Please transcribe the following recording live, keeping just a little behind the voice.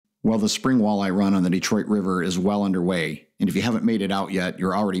Well, the spring walleye run on the Detroit River is well underway. And if you haven't made it out yet,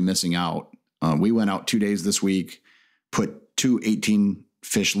 you're already missing out. We went out 2 days this week, put two 18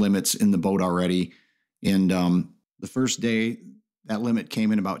 fish limits in the boat already. And the first day, that limit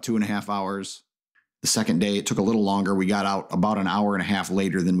came in about 2.5 hours. The second day, it took a little longer. We got out about an hour and a half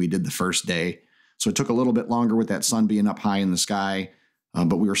later than we did the first day. So it took a little bit longer with that sun being up high in the sky,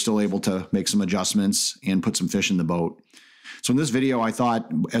 but we were still able to make some adjustments and put some fish in the boat. So in this video, I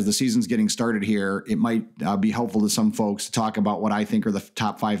thought as the season's getting started here, it might be helpful to some folks to talk about what I think are the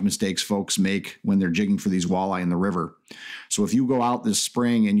top 5 mistakes folks make when they're jigging for these walleye in the river. So if you go out this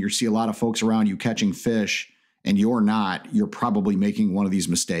spring and you see a lot of folks around you catching fish and you're not, you're probably making one of these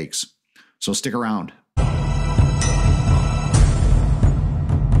mistakes. So stick around.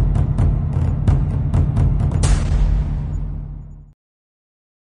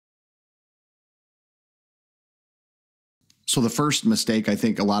 So the first mistake I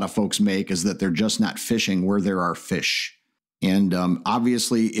think a lot of folks make is that they're just not fishing where there are fish. And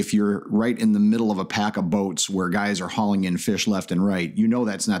obviously, if you're right in the middle of a pack of boats where guys are hauling in fish left and right, you know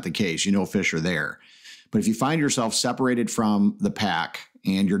that's not the case. You know fish are there. But if you find yourself separated from the pack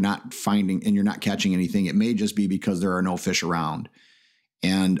and you're not catching anything, it may just be because there are no fish around.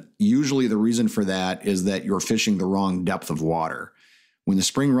 And usually the reason for that is that you're fishing the wrong depth of water. When the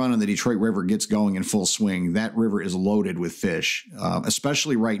spring run on the Detroit River gets going in full swing, that river is loaded with fish,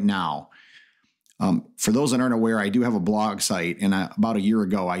 especially right now. For those that aren't aware, I do have a blog site, and about a year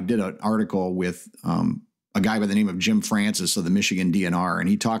ago, I did an article with a guy by the name of Jim Francis of the Michigan DNR, and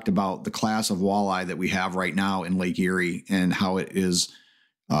he talked about the class of walleye that we have right now in Lake Erie and how it is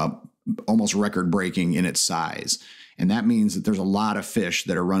almost record-breaking in its size. And that means that there's a lot of fish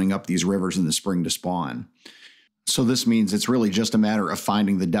that are running up these rivers in the spring to spawn. So this means it's really just a matter of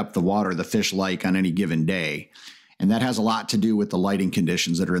finding the depth of water the fish like on any given day. And that has a lot to do with the lighting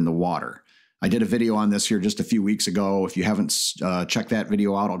conditions that are in the water. I did a video on this here just a few weeks ago. If you haven't checked that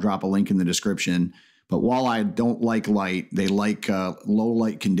video out, I'll drop a link in the description. But walleye don't like light. They like low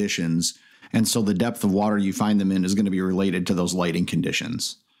light conditions. And so the depth of water you find them in is going to be related to those lighting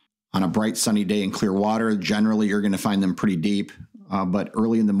conditions. On a bright sunny day in clear water, generally you're going to find them pretty deep. But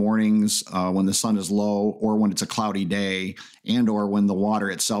early in the mornings, when the sun is low, or when it's a cloudy day, and or when the water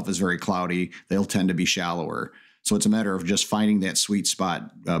itself is very cloudy, they'll tend to be shallower. So it's a matter of just finding that sweet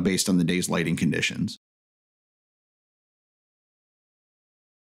spot based on the day's lighting conditions.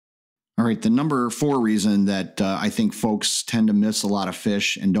 All right, the number 4 reason that I think folks tend to miss a lot of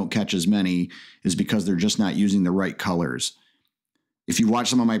fish and don't catch as many is because they're just not using the right colors. If you watch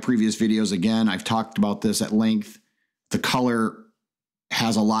some of my previous videos, again, I've talked about this at length. The color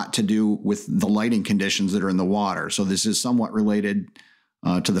has a lot to do with the lighting conditions that are in the water. So this is somewhat related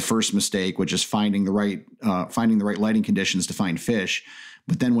to the first mistake, which is finding the right lighting conditions to find fish.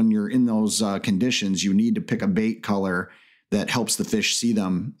 But then when you're in those conditions, you need to pick a bait color that helps the fish see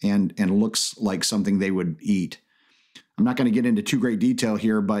them and looks like something they would eat. I'm not going to get into too great detail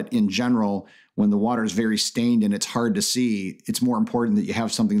here, but in general, when the water is very stained and it's hard to see, it's more important that you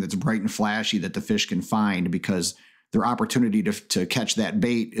have something that's bright and flashy that the fish can find, because their opportunity to catch that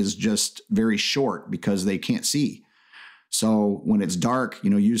bait is just very short because they can't see. So when it's dark,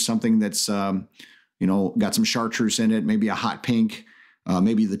 use something that's, got some chartreuse in it, maybe a hot pink,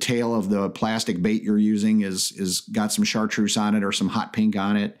 maybe the tail of the plastic bait you're using is got some chartreuse on it or some hot pink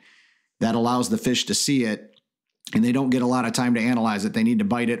on it. That allows the fish to see it, and they don't get a lot of time to analyze it. They need to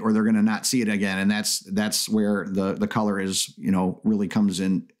bite it or they're going to not see it again. And that's where the color is, really comes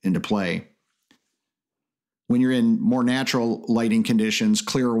into play. When you're in more natural lighting conditions,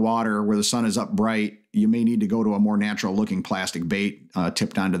 clearer water where the sun is up bright, you may need to go to a more natural looking plastic bait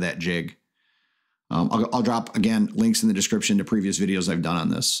tipped onto that jig. I'll drop, again, links in the description to previous videos I've done on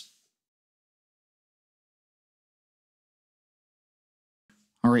this.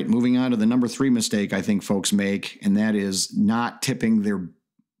 All right, moving on to the number 3 mistake I think folks make, and that is not tipping their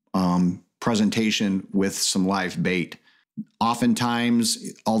presentation with some live bait.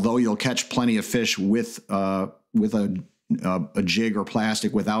 Oftentimes, although you'll catch plenty of fish with a jig or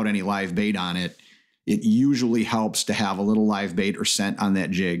plastic without any live bait on it, it usually helps to have a little live bait or scent on that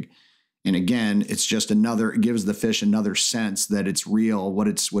jig. And again, it gives the fish another sense that it's real, what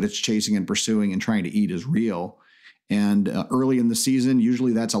it's chasing and pursuing and trying to eat is real. And early in the season,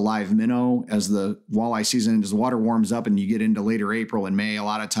 usually that's a live minnow. As the walleye season, as the water warms up and you get into later April and May, a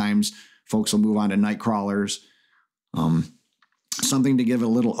lot of times folks will move on to night crawlers. Something to give it a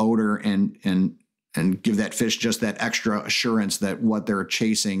little odor and give that fish just that extra assurance that what they're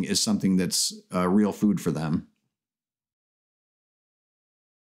chasing is something that's real food for them.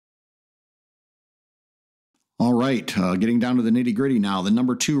 All right, getting down to the nitty gritty now. The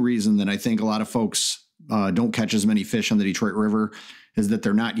number 2 reason that I think a lot of folks don't catch as many fish on the Detroit River is that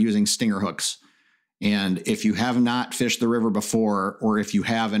they're not using stinger hooks. And if you have not fished the river before, or if you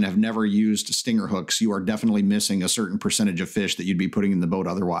have and have never used stinger hooks, you are definitely missing a certain percentage of fish that you'd be putting in the boat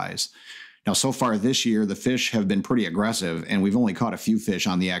otherwise. Now, so far this year, the fish have been pretty aggressive, and we've only caught a few fish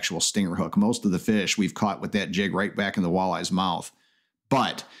on the actual stinger hook. Most of the fish we've caught with that jig right back in the walleye's mouth.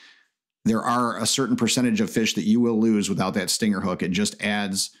 But there are a certain percentage of fish that you will lose without that stinger hook. It just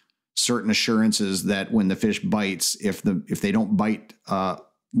adds certain assurances that when the fish bites, if they don't bite,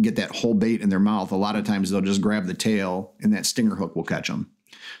 get that whole bait in their mouth, a lot of times they'll just grab the tail and that stinger hook will catch them.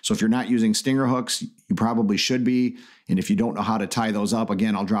 So if you're not using stinger hooks, you probably should be. And if you don't know how to tie those up,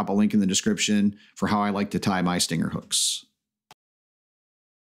 again, I'll drop a link in the description for how I like to tie my stinger hooks.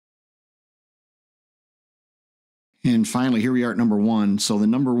 And finally, here we are at number 1. So the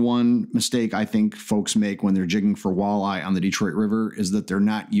number 1 mistake I think folks make when they're jigging for walleye on the Detroit River is that they're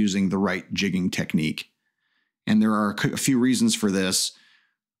not using the right jigging technique. And there are a few reasons for this.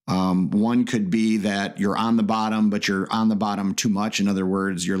 One could be that you're on the bottom, but you're on the bottom too much. In other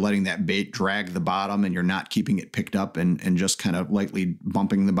words, you're letting that bait drag the bottom and you're not keeping it picked up and just kind of lightly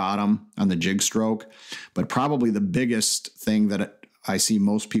bumping the bottom on the jig stroke. But probably the biggest thing that I see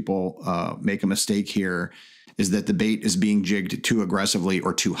most people make a mistake here is that the bait is being jigged too aggressively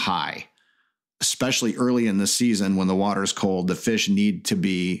or too high. Especially early in the season when the water's cold, the fish need to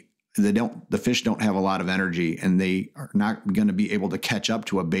be the fish don't have a lot of energy, and they are not going to be able to catch up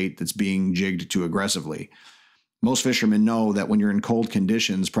to a bait that's being jigged too aggressively. Most fishermen know that when you're in cold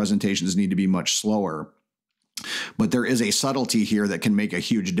conditions, presentations need to be much slower. But there is a subtlety here that can make a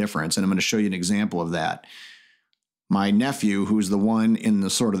huge difference, and I'm going to show you an example of that. My nephew, who's the one in the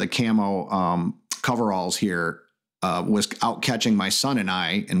sort of the camo coveralls here, was out catching my son and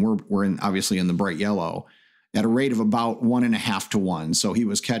I, and we're obviously in the bright yellow, at a rate of about 1.5 to 1. So he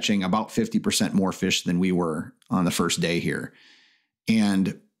was catching about 50% more fish than we were on the first day here.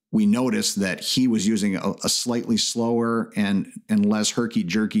 And we noticed that he was using a slightly slower and less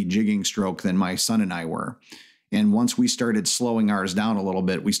herky-jerky jigging stroke than my son and I were. And once we started slowing ours down a little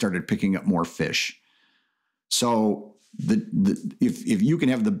bit, we started picking up more fish. So if you can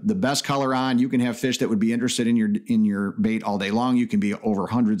have the best color on, you can have fish that would be interested in your bait all day long. You can be over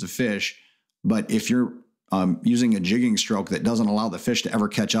hundreds of fish. But if you're using a jigging stroke that doesn't allow the fish to ever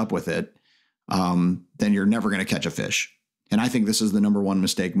catch up with it, then you're never going to catch a fish. And I think this is the number 1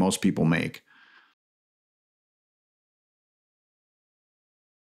 mistake most people make.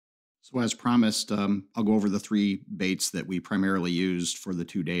 So as promised, I'll go over the 3 baits that we primarily used for the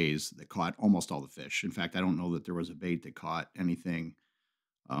 2 days that caught almost all the fish. In fact, I don't know that there was a bait that caught anything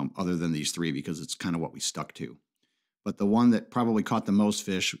other than these 3 because it's kind of what we stuck to. But the one that probably caught the most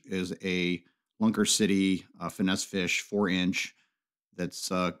fish is a Lunker City finesse fish, 4-inch,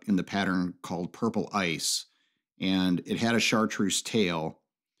 that's in the pattern called Purple Ice, and it had a chartreuse tail.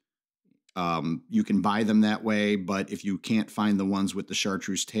 You can buy them that way, but if you can't find the ones with the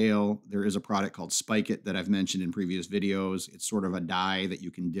chartreuse tail, there is a product called Spike It that I've mentioned in previous videos. It's sort of a dye that you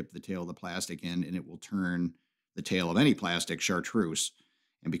can dip the tail of the plastic in, and it will turn the tail of any plastic chartreuse.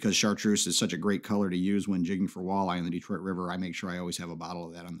 And because chartreuse is such a great color to use when jigging for walleye in the Detroit River, I make sure I always have a bottle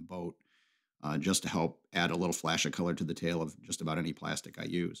of that on the boat. Just to help add a little flash of color to the tail of just about any plastic I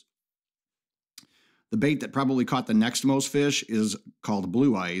use. The bait that probably caught the next most fish is called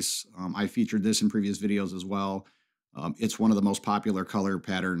Blue Ice. I featured this in previous videos as well. It's one of the most popular color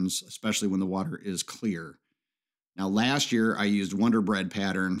patterns, especially when the water is clear. Now, last year I used Wonder Bread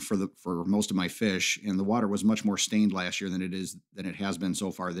pattern for most of my fish, and the water was much more stained last year than it has been so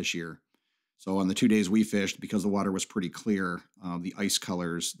far this year. So on the 2 days we fished, because the water was pretty clear, the ice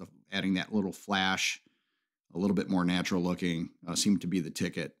colors, adding that little flash, a little bit more natural looking, seemed to be the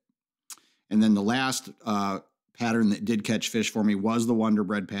ticket. And then the last pattern that did catch fish for me was the Wonder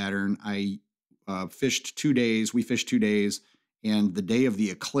Bread pattern. I fished 2 days. We fished 2 days, and the day of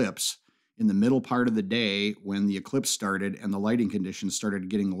the eclipse, in the middle part of the day when the eclipse started and the lighting conditions started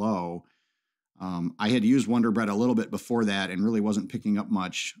getting low, I had used Wonder Bread a little bit before that and really wasn't picking up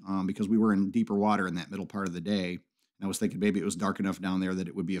much because we were in deeper water in that middle part of the day. And I was thinking maybe it was dark enough down there that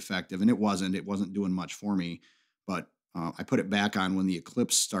it would be effective, and it wasn't. It wasn't doing much for me. But I put it back on when the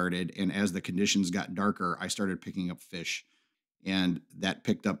eclipse started, and as the conditions got darker, I started picking up fish. And that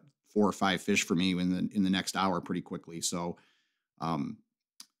picked up 4 or 5 fish for me in the next hour pretty quickly. So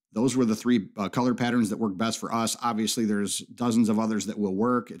those were the 3 color patterns that work best for us. Obviously, there's dozens of others that will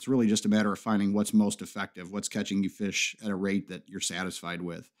work. It's really just a matter of finding what's most effective, what's catching you fish at a rate that you're satisfied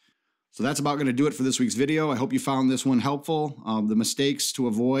with. So that's about going to do it for this week's video. I hope you found this one helpful. The mistakes to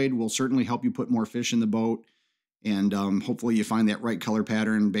avoid will certainly help you put more fish in the boat. And hopefully you find that right color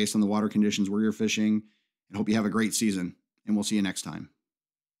pattern based on the water conditions where you're fishing. And hope you have a great season. And we'll see you next time.